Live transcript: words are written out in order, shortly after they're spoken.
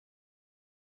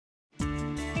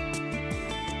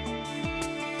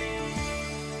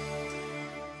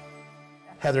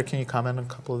Heather, can you comment on a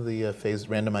couple of the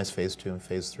randomized phase 2 and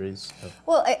phase 3s?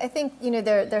 Well, I think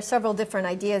there are several different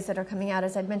ideas that are coming out,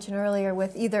 as I'd mentioned earlier,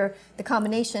 with either the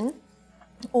combination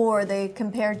or they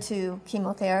compared to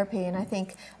chemotherapy. And I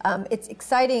think it's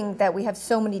exciting that we have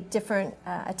so many different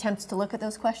attempts to look at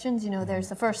those questions. There's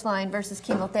the first line versus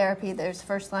chemotherapy, there's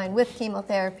first line with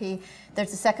chemotherapy,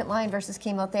 there's the second line versus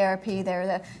chemotherapy, there are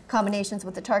the combinations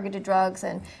with the targeted drugs,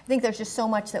 and I think there's just so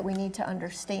much that we need to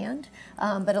understand,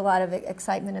 but a lot of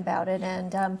excitement about it.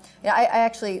 And I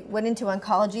actually went into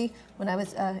oncology when I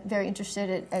was very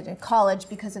interested in college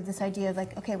because of this idea of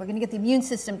like, okay, we're going to get the immune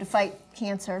system to fight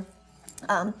cancer.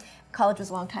 College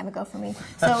was a long time ago for me,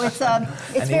 so it's and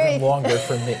very even longer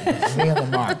for me. Me and the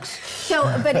marks. So,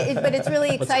 but it's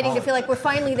really exciting to feel like we're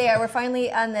finally there. We're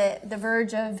finally on the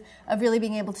verge of really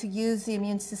being able to use the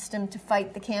immune system to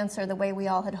fight the cancer the way we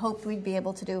all had hoped we'd be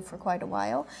able to do for quite a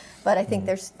while. But I think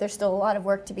there's still a lot of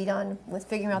work to be done with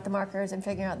figuring out the markers and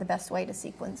figuring out the best way to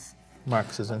sequence. Mark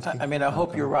Szynski. I mean, I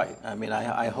hope you're right. I mean,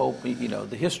 I hope,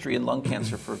 the history in lung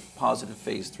cancer for positive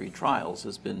phase 3 trials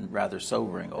has been rather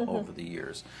sobering over the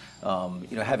years.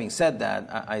 Having said that,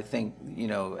 I think,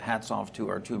 hats off to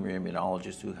our tumor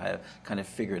immunologists who have kind of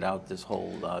figured out this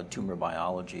whole tumor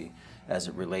biology as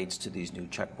it relates to these new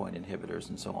checkpoint inhibitors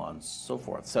and so on and so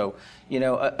forth. So,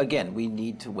 again, we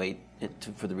need to wait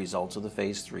for the results of the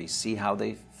phase 3, see how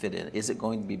they fit in. Is it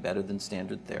going to be better than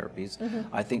standard therapies?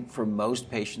 I think for most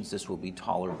patients this will be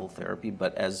tolerable therapy,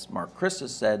 but as Mark Chris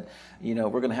has said, we're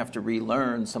going to have to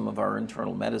relearn some of our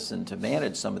internal medicine to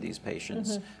manage some of these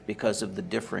patients because of the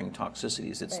differing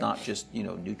toxicities. It's not just,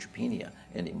 neutropenia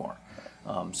anymore.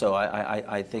 So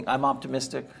I think I'm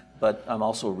optimistic, but I'm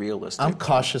also realistic. I'm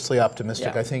cautiously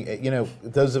optimistic. Yeah. I think,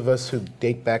 those of us who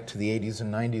date back to the 80s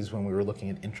and 90s when we were looking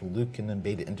at interleukin and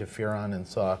beta interferon and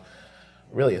saw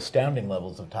really astounding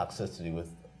levels of toxicity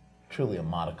with truly a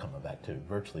modicum of activity,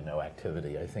 virtually no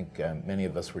activity. I think many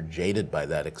of us were jaded by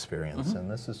that experience,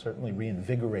 and this has certainly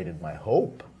reinvigorated my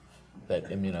hope that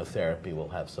immunotherapy will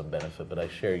have some benefit, but I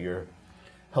share your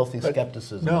healthy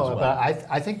skepticism as well. But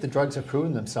I think the drugs have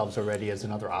proven themselves already as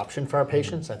another option for our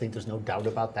patients. I think there's no doubt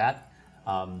about that.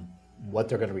 What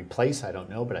they're going to replace, I don't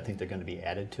know, but I think they're going to be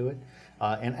added to it.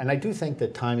 And I do think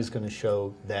that time is going to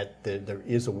show that there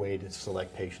is a way to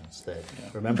select patients. That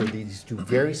remember, these do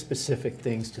very specific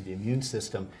things to the immune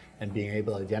system, and being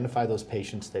able to identify those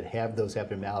patients that have those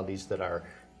abnormalities that are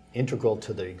integral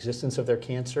to the existence of their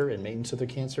cancer and maintenance of their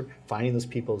cancer, finding those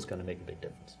people is going to make a big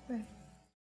difference. Right.